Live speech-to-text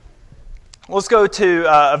Let's go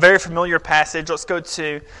to a very familiar passage. Let's go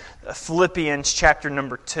to Philippians chapter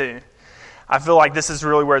number 2. I feel like this is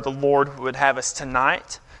really where the Lord would have us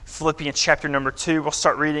tonight. Philippians chapter number 2. We'll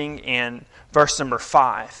start reading in verse number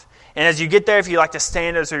 5. And as you get there, if you'd like to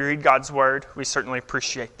stand as we read God's Word, we certainly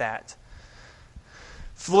appreciate that.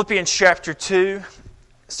 Philippians chapter 2,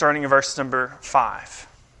 starting in verse number 5.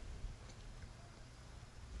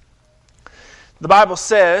 The Bible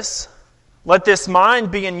says, "Let this mind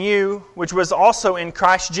be in you, which was also in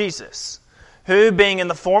Christ Jesus, who, being in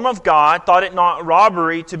the form of God, thought it not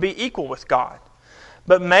robbery to be equal with God,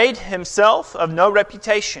 but made himself of no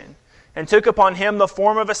reputation, and took upon him the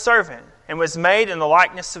form of a servant, and was made in the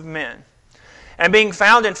likeness of men. And being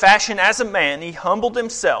found in fashion as a man, he humbled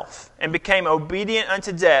himself, and became obedient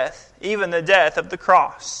unto death, even the death of the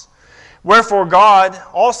cross. Wherefore God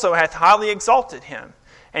also hath highly exalted him,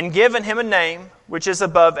 and given him a name which is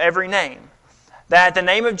above every name, that at the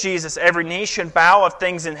name of Jesus every knee should bow, of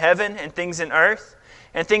things in heaven and things in earth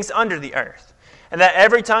and things under the earth, and that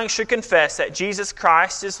every tongue should confess that Jesus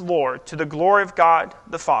Christ is Lord, to the glory of God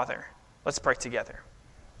the Father." Let's pray together.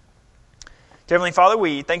 Dear Heavenly Father,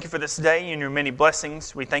 we thank you for this day and your many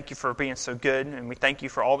blessings. We thank you for being so good, and we thank you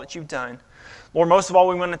for all that you've done. Lord, most of all,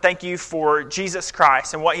 we want to thank you for Jesus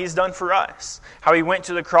Christ and what He's done for us. How He went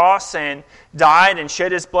to the cross and died and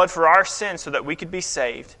shed His blood for our sins so that we could be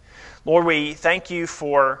saved. Lord, we thank you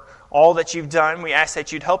for all that you've done. We ask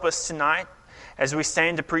that you'd help us tonight as we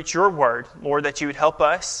stand to preach your word. Lord, that you would help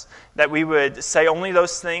us, that we would say only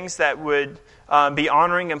those things that would be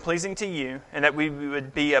honoring and pleasing to you, and that we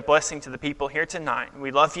would be a blessing to the people here tonight. We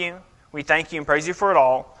love you. We thank you and praise you for it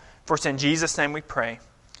all. For it's in Jesus' name we pray.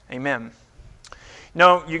 Amen.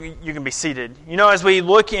 You can be seated. As we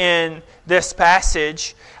look in this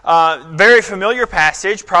passage, very familiar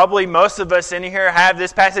passage, probably most of us in here have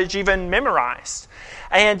this passage even memorized.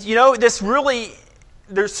 And, this really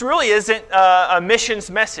isn't a missions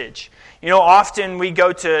message. Often we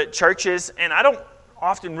go to churches, and I don't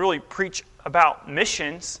often really preach about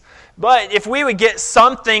missions, but if we would get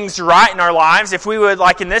some things right in our lives, if we would,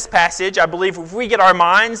 like in this passage, I believe if we get our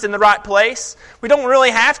minds in the right place, we don't really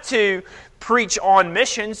have to preach on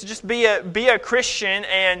missions. Just be a Christian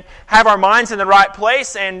and have our minds in the right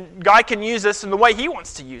place, and God can use us in the way He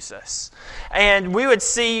wants to use us. And we would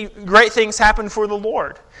see great things happen for the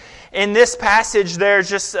Lord. In this passage, there's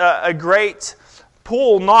just a great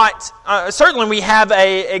pull. Certainly we have an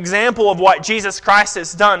example of what Jesus Christ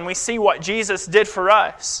has done. We see what Jesus did for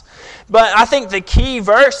us. But I think the key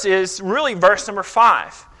verse is really verse number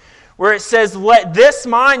 5, where it says, "Let this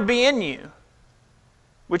mind be in you,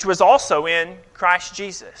 which was also in Christ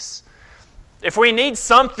Jesus." If we need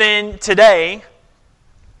something today,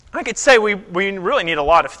 I could say we really need a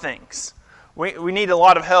lot of things. We need a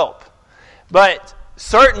lot of help. But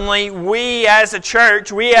certainly we as a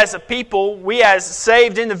church, we as a people, we as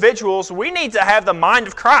saved individuals, we need to have the mind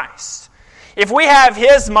of Christ. If we have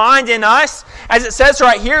His mind in us, as it says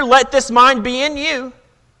right here, "Let this mind be in you,"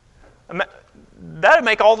 that would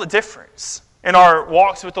make all the difference in our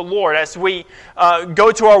walks with the Lord as we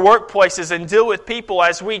go to our workplaces and deal with people,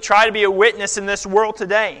 as we try to be a witness in this world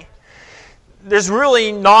today. There's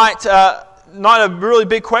really not a really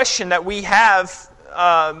big question that we have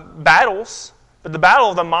battles, but the battle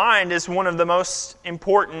of the mind is one of the most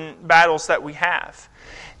important battles that we have.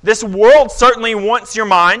 This world certainly wants your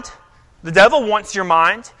mind. The devil wants your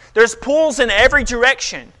mind. There's pulls in every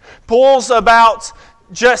direction. Pulls about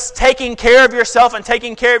just taking care of yourself and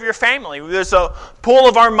taking care of your family. There's a pull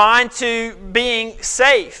of our mind to being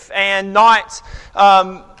safe and not,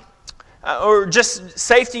 or just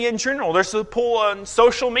safety in general. There's a pull on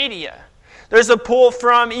social media. There's a pull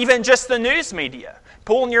from even just the news media,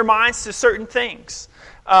 pulling your minds to certain things.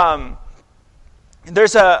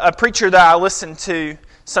 There's a preacher that I listen to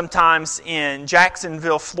sometimes in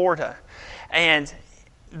Jacksonville, Florida, and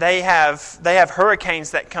they have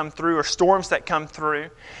hurricanes that come through or storms that come through,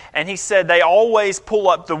 and he said they always pull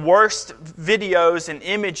up the worst videos and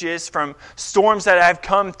images from storms that have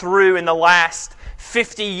come through in the last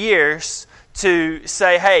 50 years to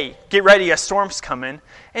say, "Hey, get ready, a storm's coming."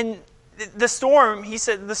 And the storm, he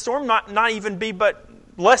said, the storm not even be but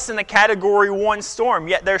less than a Category 1 storm,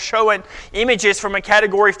 yet they're showing images from a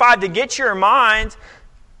Category 5 to get your mind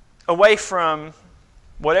away from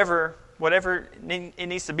whatever it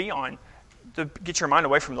needs to be on, to get your mind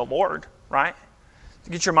away from the Lord, right?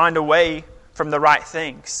 To get your mind away from the right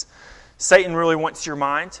things. Satan really wants your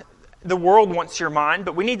mind. The world wants your mind,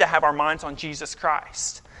 but we need to have our minds on Jesus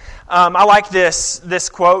Christ. I like this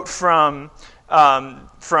quote from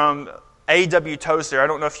A.W. Tozer. I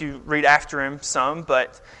don't know if you read after him some,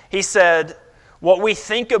 but he said, What we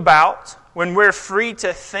think about, when we're free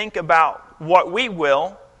to think about what we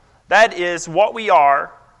will, that is what we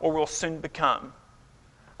are or will soon become.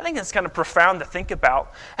 I think that's kind of profound to think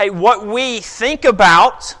about. Hey, what we think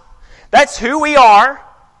about, that's who we are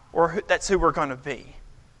or that's who we're going to be.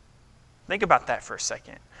 Think about that for a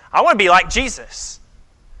second. I want to be like Jesus.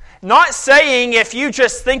 Not saying if you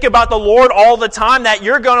just think about the Lord all the time that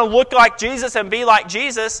you're going to look like Jesus and be like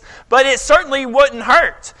Jesus, but it certainly wouldn't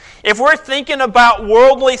hurt. If we're thinking about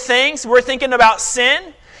worldly things, we're thinking about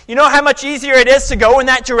sin, you know how much easier it is to go in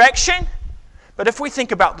that direction? But if we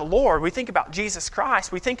think about the Lord, we think about Jesus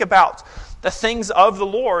Christ, we think about the things of the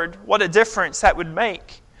Lord, what a difference that would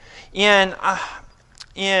make. In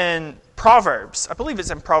Proverbs, I believe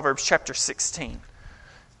it's in Proverbs chapter 16,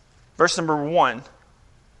 verse number 1.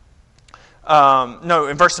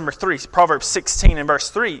 In verse number 3, Proverbs 16 and verse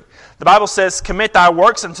 3. The Bible says, "Commit thy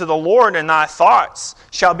works unto the Lord, and thy thoughts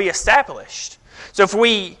shall be established." So if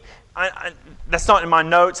we, that's not in my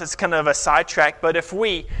notes, it's kind of a sidetrack, but if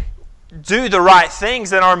we do the right things,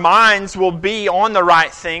 then our minds will be on the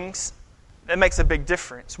right things. That makes a big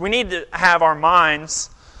difference. We need to have our minds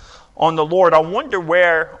on the Lord. I wonder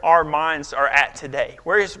where our minds are at today.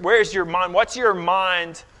 Where's your mind? What's your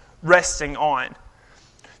mind resting on?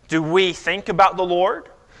 Do we think about the Lord?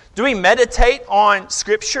 Do we meditate on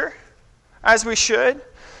Scripture as we should?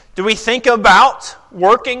 Do we think about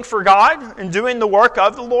working for God and doing the work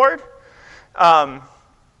of the Lord? My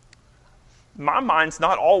mind's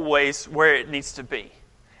not always where it needs to be.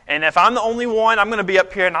 And if I'm the only one, I'm going to be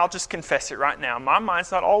up here and I'll just confess it right now. My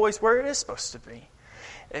mind's not always where it is supposed to be.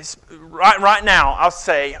 It's right now, I'll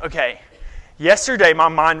say, okay, yesterday my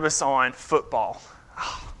mind was on football.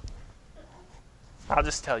 I'll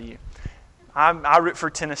just tell you, I root for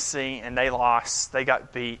Tennessee, and they lost. They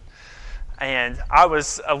got beat. And I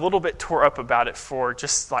was a little bit tore up about it for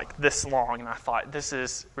just like this long, and I thought, this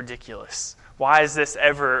is ridiculous. Why is this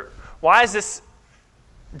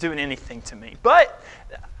doing anything to me? But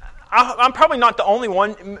I'm probably not the only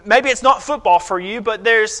one. Maybe it's not football for you, but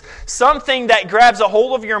there's something that grabs a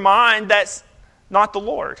hold of your mind that's not the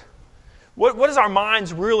Lord. What is our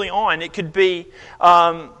minds really on? It could be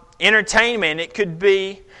entertainment. It could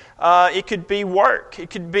be work. It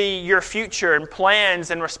could be your future and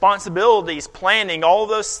plans and responsibilities, planning, all of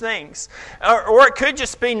those things. Or it could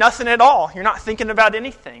just be nothing at all. You're not thinking about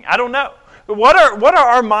anything. I don't know. But what are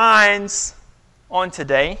our minds on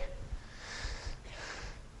today?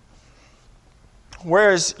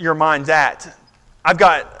 Where's your mind at? I've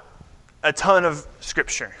got a ton of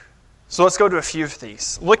Scripture. So let's go to a few of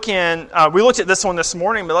these. We looked at this one this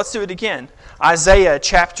morning, but let's do it again. Isaiah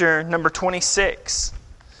chapter number 26.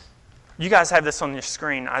 You guys have this on your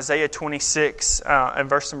screen. Isaiah 26 and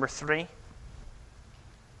verse number 3.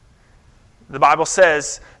 The Bible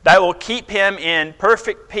says, "Thou will keep him in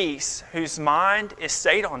perfect peace, whose mind is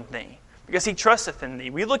stayed on thee, because he trusteth in thee."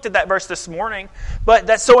 We looked at that verse this morning, but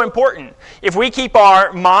that's so important. If we keep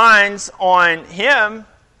our minds on him,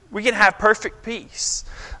 we can have perfect peace.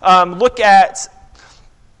 Look at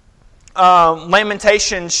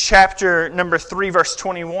Lamentations chapter number 3, verse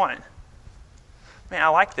 21. Man, I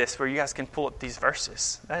like this where you guys can pull up these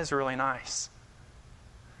verses. That is really nice.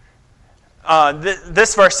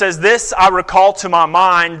 This verse says, "This I recall to my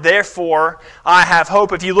mind, therefore I have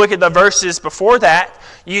hope." If you look at the verses before that,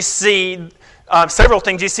 you see several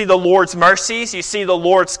things. You see the Lord's mercies, you see the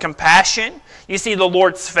Lord's compassion, you see the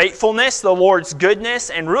Lord's faithfulness, the Lord's goodness,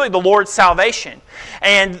 and really the Lord's salvation.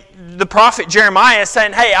 And the prophet Jeremiah is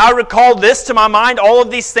saying, hey, I recall this to my mind, all of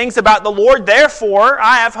these things about the Lord, therefore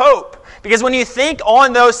I have hope. Because when you think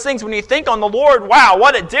on those things, when you think on the Lord, wow,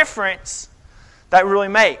 what a difference that really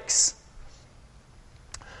makes.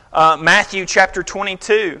 Matthew chapter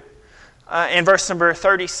 22 and verse number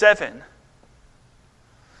 37.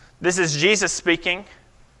 This is Jesus speaking.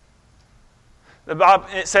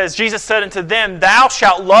 It says, Jesus said unto them, "Thou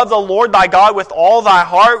shalt love the Lord thy God with all thy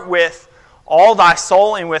heart, with all thy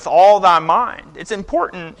soul, and with all thy mind." It's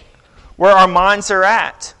important where our minds are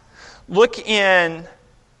at. Look in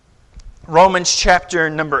Romans chapter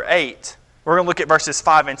number 8. We're going to look at verses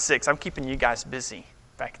 5 and 6. I'm keeping you guys busy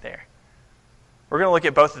back there. We're going to look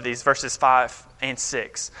at both of these, verses 5 and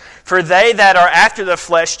 6. "For they that are after the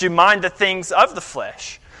flesh do mind the things of the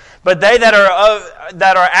flesh, but they that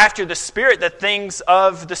are after the Spirit, the things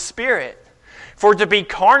of the Spirit. For to be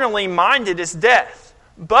carnally minded is death,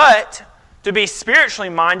 but to be spiritually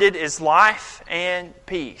minded is life and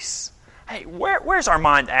peace." Hey, where's our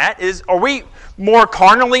mind at? Are we more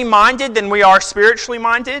carnally minded than we are spiritually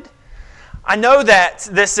minded? I know that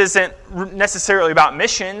this isn't necessarily about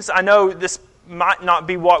missions. I know this might not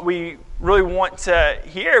be what we really want to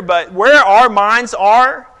hear, but where our minds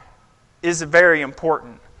are is very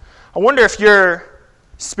important. I wonder if you're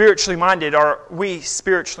spiritually minded. Are we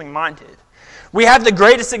spiritually minded? We have the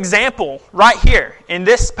greatest example right here in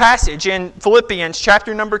this passage in Philippians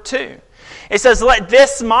chapter number 2. It says, let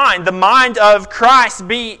this mind, the mind of Christ,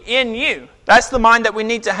 be in you. That's the mind that we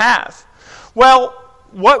need to have. Well,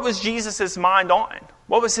 what was Jesus' mind on?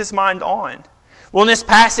 What was his mind on? Well, in this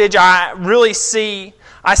passage, I see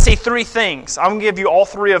three things. I'm going to give you all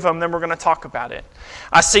three of them, then we're going to talk about it.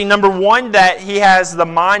 I see, number one, that he has the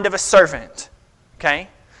mind of a servant. Okay?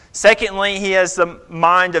 Secondly, he has the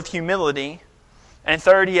mind of humility. And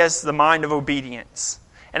third, he has the mind of obedience.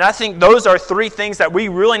 And I think those are three things that we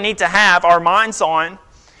really need to have our minds on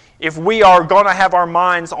if we are going to have our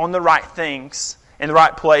minds on the right things in the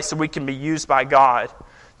right place so we can be used by God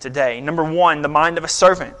today. Number one, the mind of a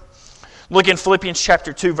servant. Look in Philippians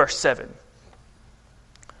chapter 2, verse 7.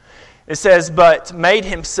 It says, but made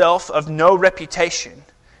himself of no reputation,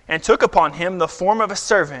 and took upon him the form of a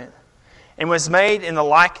servant, and was made in the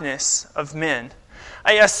likeness of men.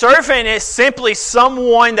 A servant is simply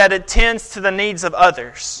someone that attends to the needs of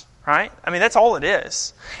others, right? I mean, that's all it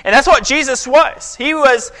is. And that's what Jesus was.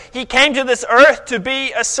 He came to this earth to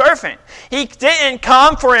be a servant. He didn't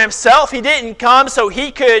come for himself. He didn't come so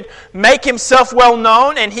he could make himself well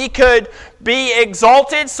known and he could be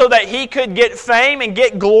exalted so that he could get fame and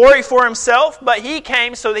get glory for himself. But he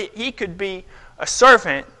came so that he could be a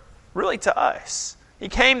servant, really, to us. He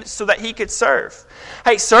came so that he could serve.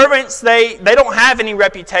 Hey, servants, they don't have any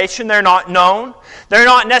reputation. They're not known. They're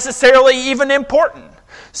not necessarily even important.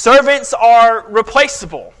 Servants are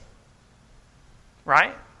replaceable.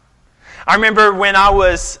 Right? I remember when I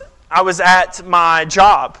was at my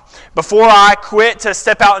job. Before I quit to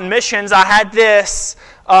step out in missions, I had this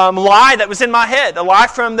lie that was in my head, a lie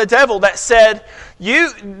from the devil that said,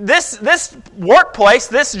 this workplace,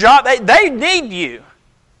 this job, they need you.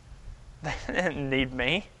 They didn't need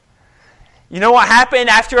me. You know what happened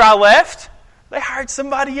after I left? They hired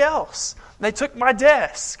somebody else. They took my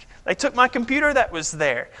desk. They took my computer that was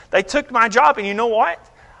there. They took my job, and you know what?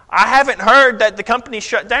 I haven't heard that the company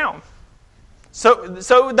shut down.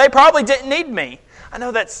 So they probably didn't need me. I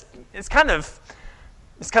know it's kind of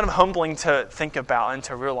humbling to think about and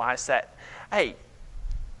to realize that, hey,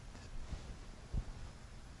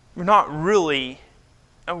 we're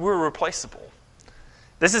replaceable.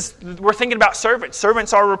 We're thinking about servants.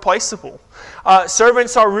 Servants are replaceable.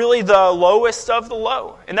 Servants are really the lowest of the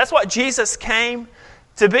low. And that's what Jesus came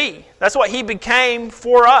to be. That's what he became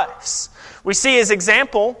for us. We see his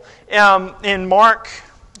example in Mark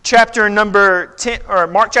chapter 10,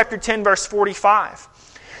 verse 45.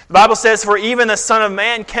 The Bible says, for even the Son of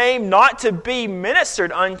Man came not to be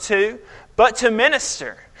ministered unto, but to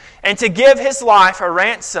minister, and to give his life a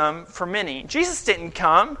ransom for many. Jesus didn't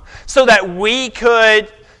come so that we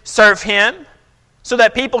could serve him, so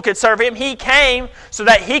that people could serve him. He came so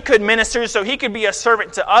that he could minister, so he could be a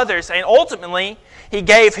servant to others. And ultimately, he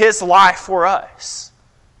gave his life for us.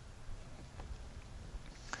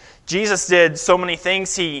 Jesus did so many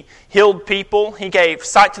things. He healed people. He gave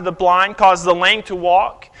sight to the blind, caused the lame to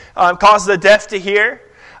walk, caused the deaf to hear.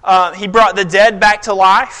 He brought the dead back to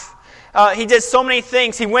life. He did so many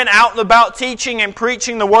things. He went out and about teaching and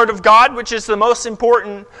preaching the Word of God, which is the most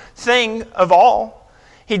important thing of all.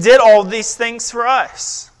 He did all these things for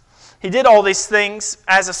us. He did all these things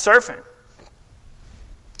as a servant.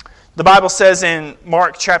 The Bible says in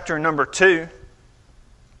Mark chapter number 2,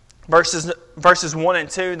 verses 1 and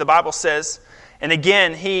 2, the Bible says, and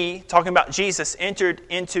again he, talking about Jesus, entered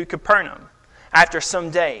into Capernaum after some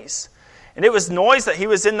days. And it was noise that he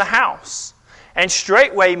was in the house. And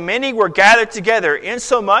straightway many were gathered together,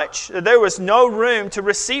 insomuch that there was no room to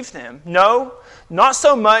receive them. No, not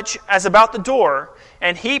so much as about the door.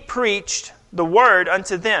 And he preached the word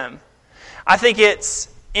unto them. I think it's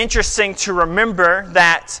interesting to remember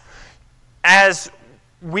that as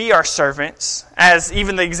we are servants, as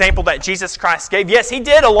even the example that Jesus Christ gave, yes, he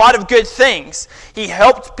did a lot of good things. He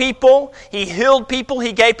helped people, he healed people,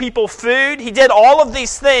 he gave people food, he did all of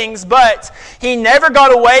these things, but he never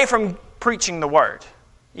got away from preaching the word.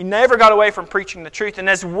 He never got away from preaching the truth. And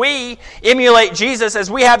as we emulate Jesus, as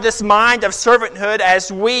we have this mind of servanthood, as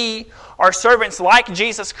we are servants like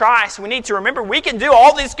Jesus Christ, we need to remember we can do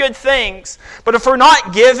all these good things, but if we're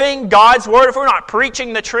not giving God's word, if we're not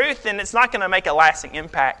preaching the truth, then it's not going to make a lasting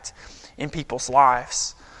impact in people's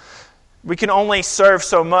lives. We can only serve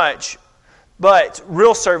so much, but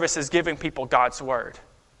real service is giving people God's word.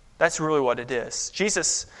 That's really what it is.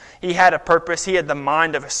 Jesus, he had a purpose. He had the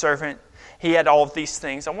mind of a servant. He had all of these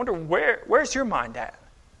things. I wonder, where's your mind at?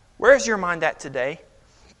 Where's your mind at today?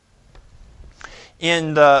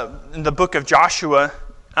 in the book of Joshua,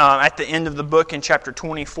 at the end of the book in chapter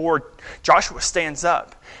 24, Joshua stands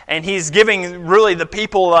up. And he's giving really the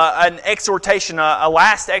people an exhortation, a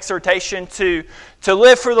last exhortation to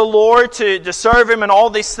live for the Lord, to serve Him and all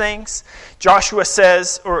these things. Joshua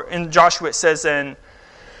says, or in Joshua it says in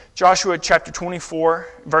Joshua chapter 24,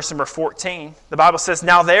 verse number 14, the Bible says,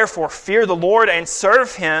 "Now therefore fear the Lord and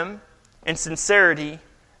serve Him in sincerity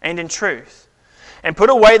and in truth. And put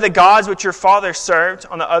away the gods which your fathers served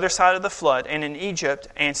on the other side of the flood and in Egypt,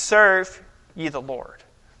 and serve ye the Lord."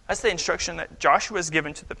 That's the instruction that Joshua is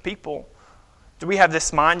given to the people. Do we have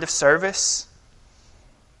this mind of service?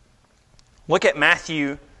 Look at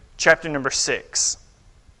Matthew chapter number 6.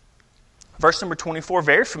 Verse number 24,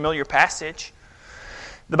 very familiar passage.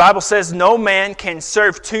 The Bible says, "No man can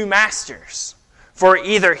serve two masters, for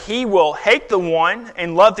either he will hate the one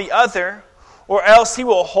and love the other, or else he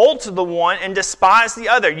will hold to the one and despise the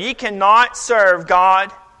other. Ye cannot serve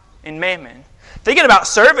God and mammon." Thinking about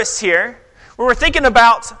service here, we're thinking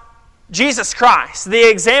about Jesus Christ, the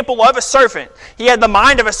example of a servant. He had the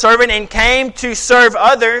mind of a servant and came to serve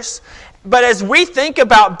others. But as we think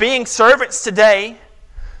about being servants today,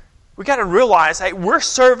 we got to realize, hey, we're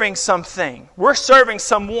serving something. We're serving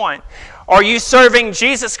someone. Are you serving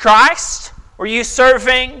Jesus Christ? Or are you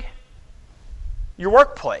serving your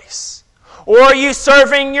workplace? Or are you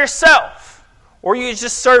serving yourself? Or are you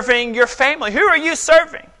just serving your family? Who are you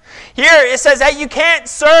serving? Here it says that you can't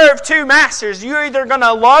serve two masters. You're either going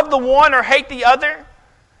to love the one or hate the other.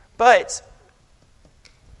 But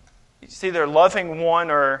it's either loving one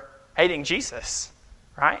or hating Jesus,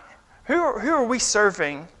 right? Who are we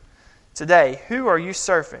serving today? Who are you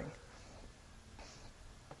serving?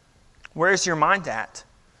 Where's your mind at?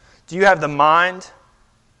 Do you have the mind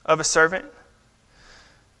of a servant?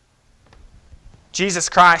 Jesus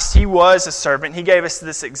Christ, He was a servant. He gave us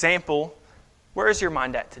this example. Where is your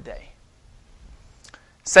mind at today?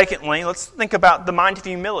 Secondly, let's think about the mind of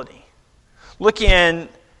humility. Look in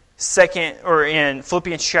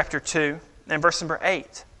Philippians chapter 2 and verse number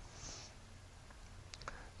 8.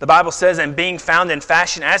 The Bible says, "And being found in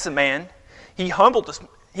fashion as a man, He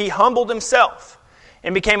humbled Himself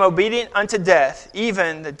and became obedient unto death,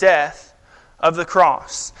 even the death of the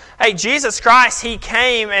cross." Hey, Jesus Christ, He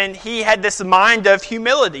came and He had this mind of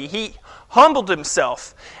humility. He humbled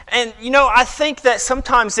Himself. And, I think that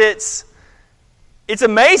sometimes it's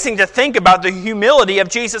amazing to think about the humility of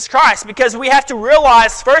Jesus Christ, because we have to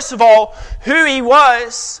realize, first of all, who He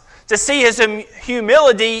was to see His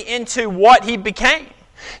humility into what He became.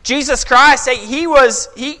 Jesus Christ, He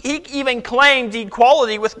even claimed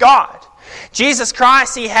equality with God. Jesus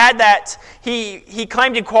Christ, He had that, He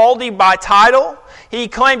claimed equality by title. He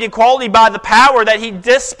claimed equality by the power that He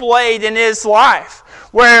displayed in His life,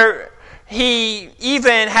 where He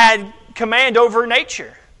even had command over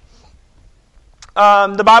nature.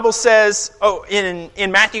 The Bible says,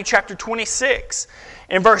 in Matthew chapter 26,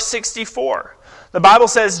 in verse 64, the Bible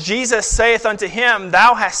says, "Jesus saith unto him,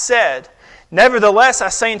 Thou hast said, Nevertheless I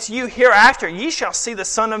say unto you, hereafter ye shall see the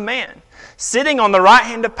Son of Man, sitting on the right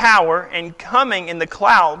hand of power and coming in the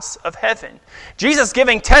clouds of heaven." Jesus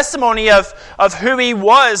giving testimony of who He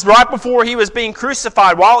was right before He was being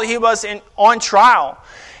crucified, while He was on trial.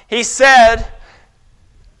 He said,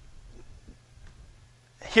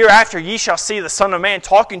 "Hereafter ye shall see the Son of Man,"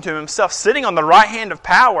 talking to Himself, "sitting on the right hand of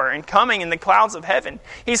power and coming in the clouds of heaven."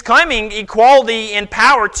 He's claiming equality in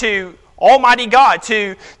power to Almighty God,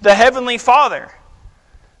 to the Heavenly Father.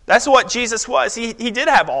 That's what Jesus was. He did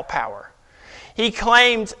have all power. He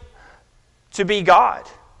claimed to be God.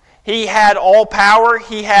 He had all power.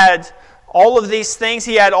 He had all of these things.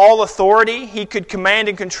 He had all authority. He could command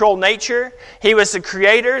and control nature. He was the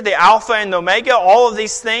Creator, the Alpha and the Omega, all of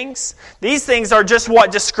these things. These things are just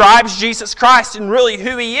what describes Jesus Christ and really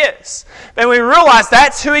who He is. And we realize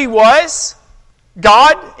that's who He was,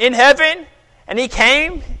 God in heaven, and He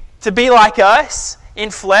came to be like us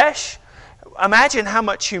in flesh. Imagine how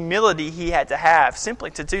much humility He had to have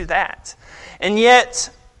simply to do that. And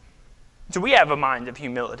yet, do we have a mind of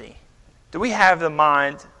humility? Do we have the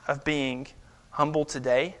mind of being humble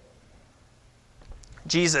today?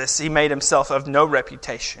 Jesus, He made Himself of no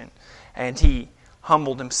reputation, and He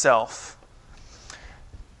humbled Himself.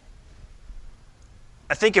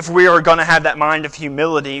 I think if we are going to have that mind of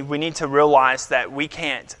humility, we need to realize that we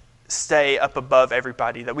can't stay up above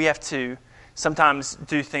everybody, that we have to sometimes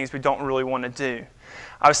do things we don't really want to do.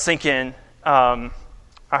 I was thinking, I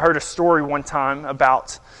heard a story one time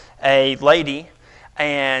about a lady,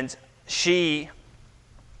 and she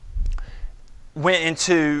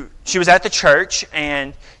was at the church,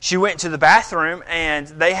 and she went to the bathroom, and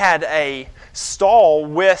they had a stall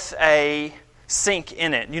with a sink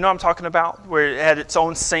in it. You know what I'm talking about? Where it had its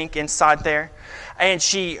own sink inside there. And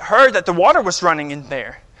she heard that the water was running in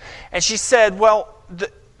there. And she said, well,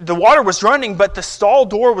 the water was running, but the stall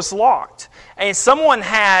door was locked. And someone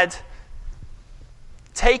had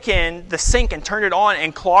taken the sink and turned it on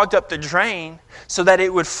and clogged up the drain so that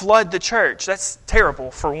it would flood the church. That's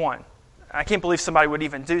terrible, for one. I can't believe somebody would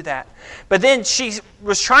even do that. But then she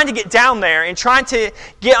was trying to get down there and trying to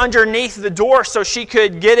get underneath the door so she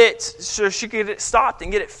could get it stopped and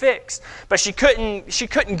get it fixed. But she couldn't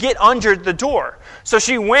get under the door. So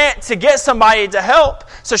she went to get somebody to help.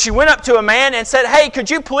 So she went up to a man and said, hey, could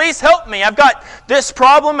you please help me? I've got this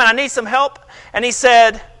problem and I need some help. And he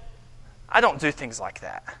said, I don't do things like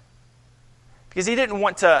that. Because he didn't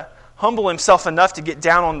want to humble himself enough to get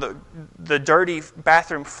down on the dirty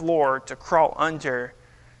bathroom floor to crawl under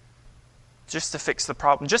just to fix the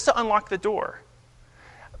problem, just to unlock the door.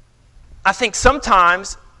 I think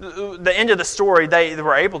sometimes, the end of the story, they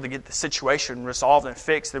were able to get the situation resolved and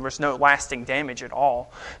fixed. There was no lasting damage at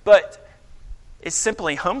all. But it's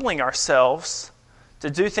simply humbling ourselves to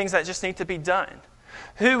do things that just need to be done.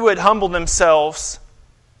 Who would humble themselves,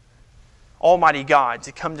 Almighty God,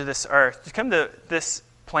 to come to this earth, to come to this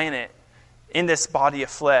planet in this body of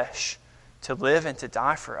flesh to live and to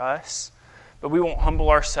die for us, but we won't humble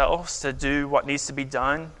ourselves to do what needs to be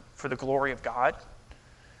done for the glory of God?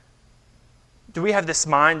 Do we have this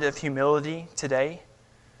mind of humility today?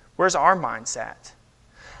 Where's our minds at?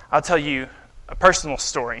 I'll tell you a personal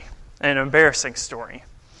story, an embarrassing story.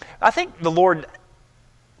 I think the Lord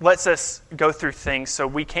lets us go through things so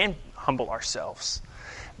we can humble ourselves.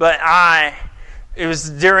 But it was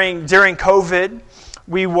during COVID.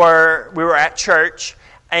 We were at church,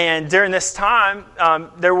 and during this time,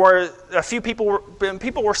 there were a few people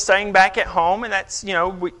were staying back at home, and that's,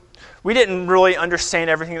 we didn't really understand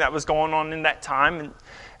everything that was going on in that time, and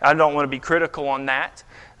I don't want to be critical on that.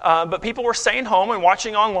 But people were staying home and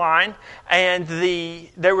watching online, and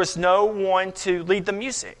there was no one to lead the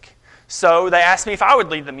music. So they asked me if I would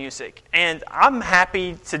lead the music, and I'm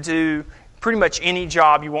happy to do pretty much any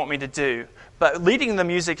job you want me to do. But leading the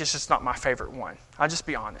music is just not my favorite one. I'll just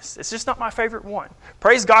be honest. It's just not my favorite one.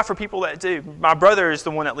 Praise God for people that do. My brother is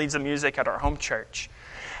the one that leads the music at our home church.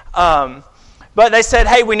 But they said,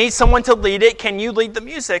 hey, we need someone to lead it. Can you lead the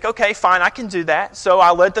music? Okay, fine, I can do that. So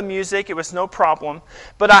I led the music. It was no problem.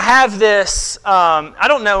 But I have this, I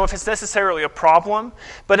don't know if it's necessarily a problem,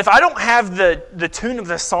 but if I don't have the tune of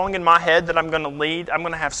the song in my head that I'm going to lead, I'm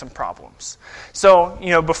going to have some problems. So,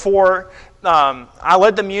 before I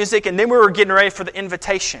led the music, and then we were getting ready for the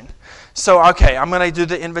invitation. So, okay, I'm going to do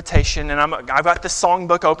the invitation, and I've got the song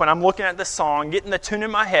book open. I'm looking at the song, getting the tune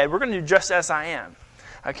in my head. We're going to do Just As I Am.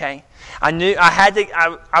 Okay, I knew I had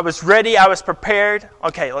to. I was ready. I was prepared.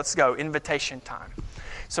 Okay, let's go. Invitation time.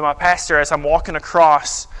 So my pastor, as I'm walking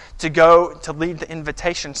across to go to lead the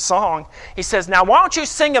invitation song, he says, "Now, why don't you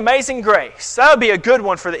sing Amazing Grace? That would be a good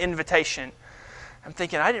one for the invitation." I'm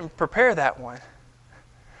thinking, I didn't prepare that one.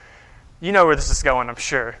 You know where this is going, I'm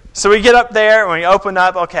sure. So we get up there and we open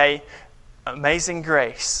up. Okay, Amazing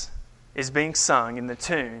Grace is being sung in the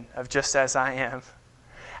tune of Just As I Am.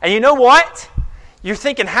 And you know what? You're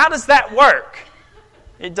thinking, how does that work?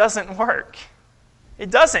 It doesn't work.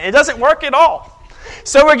 It doesn't work at all.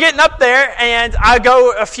 So we're getting up there, and I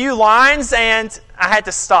go a few lines, and I had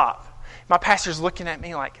to stop. My pastor's looking at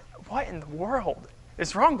me like, what in the world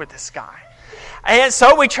is wrong with this guy? And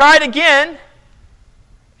so we tried again,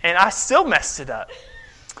 and I still messed it up.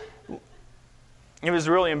 It was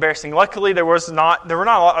really embarrassing. Luckily, there were not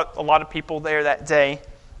a lot of people there that day.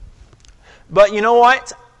 But you know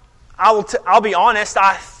what? I'll be honest,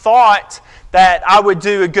 I thought that I would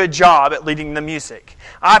do a good job at leading the music.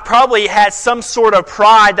 I probably had some sort of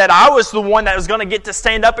pride that I was the one that was going to get to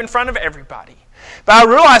stand up in front of everybody. But I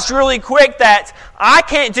realized really quick that I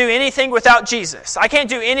can't do anything without Jesus. I can't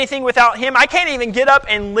do anything without Him. I can't even get up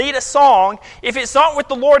and lead a song if it's not with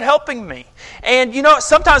the Lord helping me. And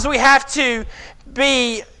sometimes we have to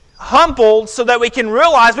be humbled so that we can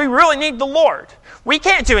realize we really need the Lord. We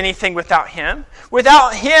can't do anything without Him.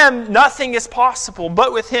 Without Him, nothing is possible,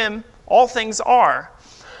 but with Him, all things are.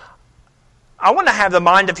 I want to have the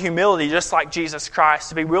mind of humility, just like Jesus Christ,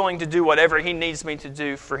 to be willing to do whatever He needs me to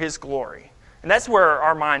do for His glory. And that's where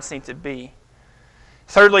our minds need to be.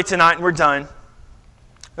 Thirdly, tonight, and we're done,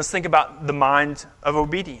 let's think about the mind of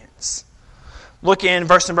obedience. Look in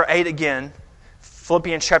verse number 8 again,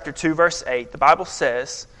 Philippians chapter 2, verse 8. The Bible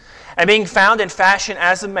says, "And being found in fashion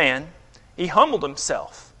as a man, He humbled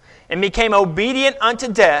Himself, and became obedient unto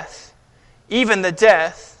death, even the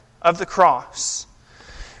death of the cross."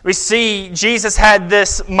 We see Jesus had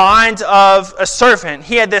this mind of a servant.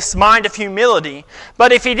 He had this mind of humility.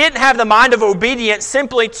 But if he didn't have the mind of obedience,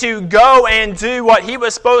 simply to go and do what he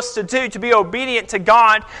was supposed to do, to be obedient to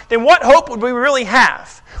God, then what hope would we really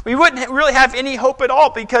have? We wouldn't really have any hope at all,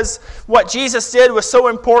 because what Jesus did was so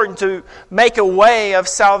important to make a way of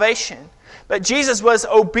salvation. But Jesus was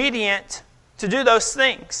obedient to do those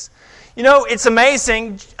things. You know, it's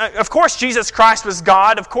amazing. Of course, Jesus Christ was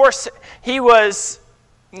God. Of course,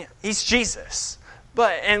 He's Jesus.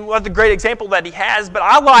 And what a great example that he has. But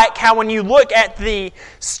I like how when you look at the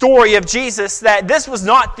story of Jesus, that this was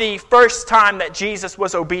not the first time that Jesus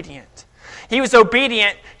was obedient. He was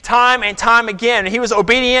obedient time and time again. He was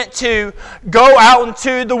obedient to go out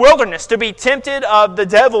into the wilderness, to be tempted of the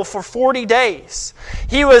devil for 40 days.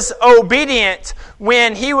 He was obedient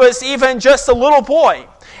when he was even just a little boy,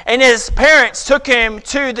 and his parents took him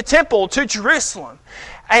to the temple, to Jerusalem.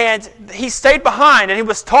 And he stayed behind, and he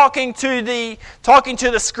was talking to the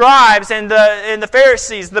scribes and the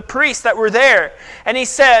Pharisees, the priests that were there. And he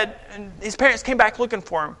said, and his parents came back looking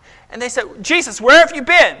for him, and they said, "Jesus, where have you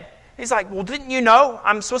been?" He's like, "Well, didn't you know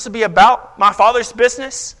I'm supposed to be about my Father's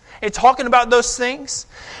business and talking about those things?"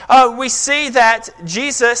 We see that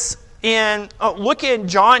Jesus look in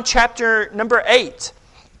John chapter number 8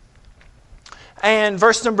 and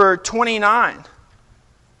verse number 29.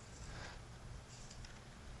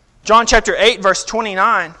 John chapter 8, verse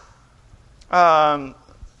 29.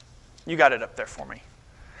 You got it up there for me.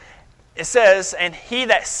 It says, "And he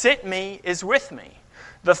that sent me is with me.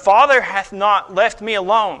 The Father hath not left me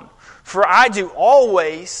alone, for I do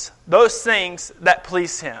always those things that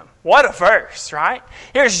please him." What a verse, right?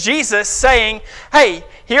 Here's Jesus saying, hey,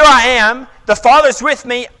 here I am. The Father's with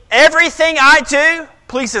me. Everything I do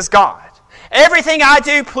pleases God. Everything I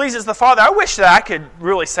do pleases the Father. I wish that I could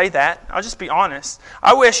really say that. I'll just be honest.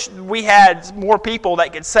 I wish we had more people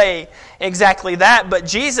that could say exactly that. But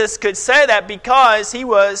Jesus could say that because he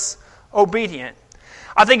was obedient.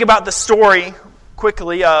 I think about the story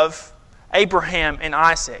quickly of Abraham and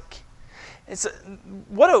Isaac.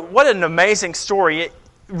 What an amazing story.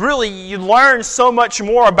 Really, you learn so much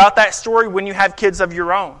more about that story when you have kids of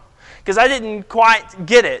your own. Because I didn't quite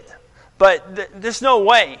get it. But there's no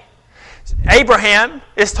way. Abraham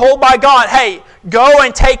is told by God, hey, go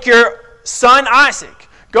and take your son Isaac.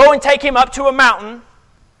 Go and take him up to a mountain,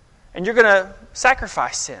 and you're going to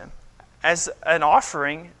sacrifice him as an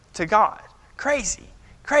offering to God. Crazy.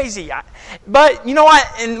 But you know what?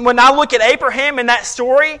 And when I look at Abraham in that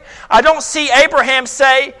story, I don't see Abraham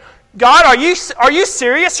say, "God, are you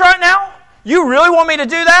serious right now? You really want me to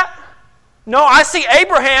do that?" No, I see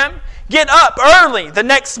Abraham get up early the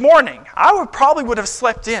next morning. I probably would have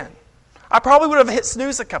slept in. I probably would have hit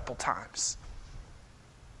snooze a couple times.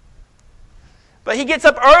 But he gets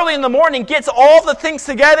up early in the morning, gets all the things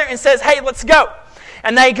together, and says, "Hey, let's go."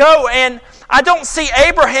 And they go, and I don't see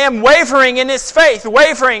Abraham wavering in his faith,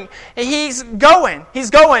 wavering. He's going. He's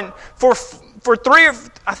going for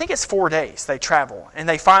 4 days they travel, and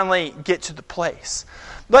they finally get to the place.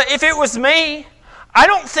 But if it was me, I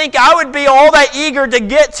don't think I would be all that eager to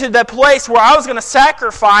get to the place where I was going to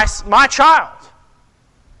sacrifice my child.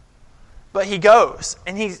 But he goes,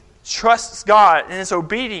 and he trusts God and is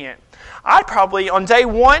obedient. I'd probably, on day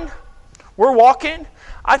one, we're walking,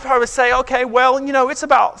 I'd probably say, okay, well, it's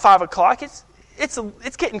about 5 o'clock.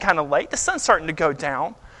 It's getting kind of late. The sun's starting to go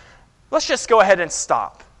down. Let's just go ahead and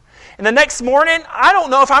stop. And the next morning, I don't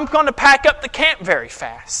know if I'm going to pack up the camp very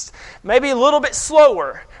fast. Maybe a little bit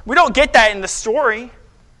slower. We don't get that in the story.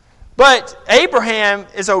 But Abraham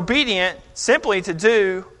is obedient simply to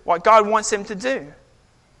do what God wants him to do.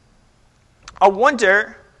 I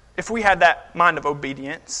wonder if we had that mind of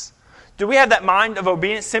obedience. Do we have that mind of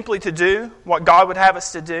obedience simply to do what God would have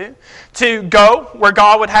us to do? To go where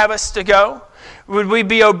God would have us to go? Would we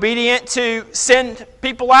be obedient to send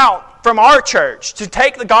people out from our church to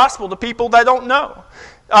take the gospel to people that don't know?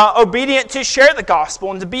 Obedient to share the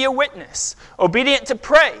gospel and to be a witness? Obedient to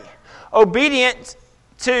pray? Obedient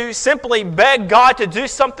to simply beg God to do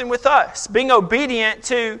something with us? Being obedient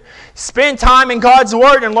to spend time in God's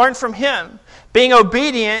Word and learn from Him? Being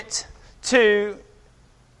obedient to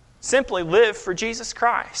simply live for Jesus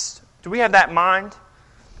Christ? Do we have that mind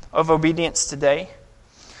of obedience today?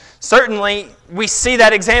 Certainly, we see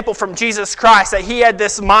that example from Jesus Christ, that He had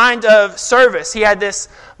this mind of service. He had this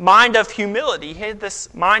mind of humility. He had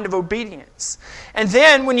this mind of obedience. And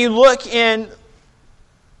then when you look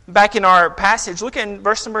back in our passage, look in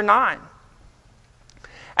verse number 9.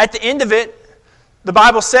 At the end of it, the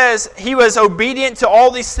Bible says, He was obedient to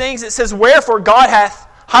all these things. It says, "Wherefore God hath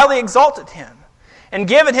highly exalted Him, and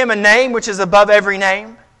given Him a name which is above every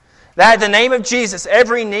name, That at the name of Jesus,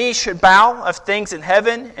 every knee should bow of things in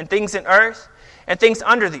heaven and things in earth and things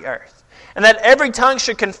under the earth. And that every tongue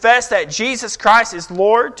should confess that Jesus Christ is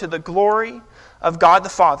Lord to the glory of God the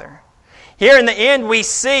Father. Here in the end, we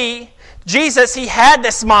see Jesus, He had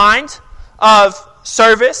this mind of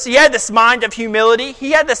service. He had this mind of humility.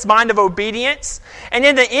 He had this mind of obedience. And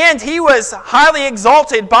in the end, He was highly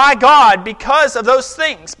exalted by God because of those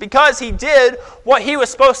things, because He did what He was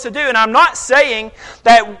supposed to do. And I'm not saying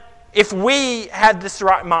that if we had this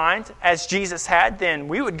right mind as Jesus had, then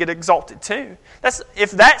we would get exalted too.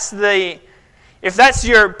 If that's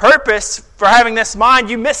your purpose for having this mind,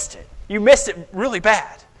 you missed it. You missed it really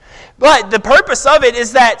bad. But the purpose of it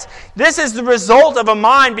is that this is the result of a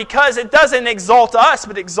mind because it doesn't exalt us,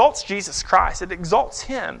 but it exalts Jesus Christ. It exalts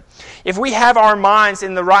Him. If we have our minds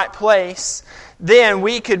in the right place, then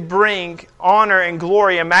we could bring honor and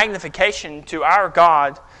glory and magnification to our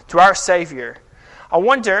God, to our Savior. I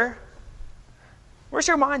wonder, where's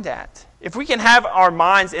your mind at? If we can have our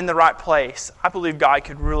minds in the right place, I believe God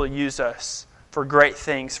could really use us for great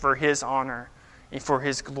things, for His honor and for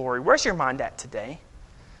His glory. Where's your mind at today?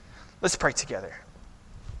 Let's pray together.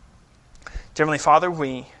 Dear Heavenly Father,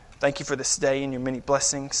 we thank You for this day and Your many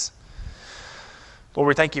blessings. Lord,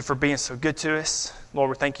 we thank You for being so good to us. Lord,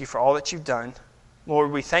 we thank You for all that You've done. Lord,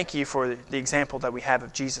 we thank You for the example that we have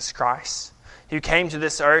of Jesus Christ, who came to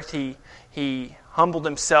this earth. He humbled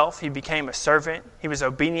Himself. He became a servant. He was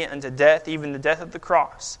obedient unto death, even the death of the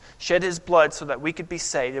cross. Shed His blood so that we could be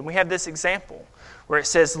saved. And we have this example where it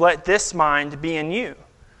says, let this mind be in you,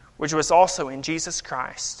 which was also in Jesus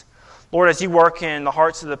Christ. Lord, as You work in the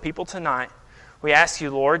hearts of the people tonight, we ask You,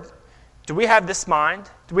 Lord, do we have this mind?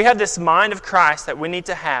 Do we have this mind of Christ that we need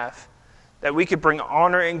to have, that we could bring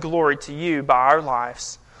honor and glory to You by our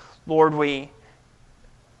lives? Lord, we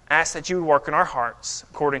ask that You would work in our hearts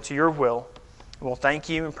according to Your will. We'll thank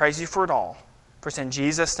You and praise You for it all. For it's in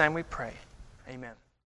Jesus' name we pray. Amen.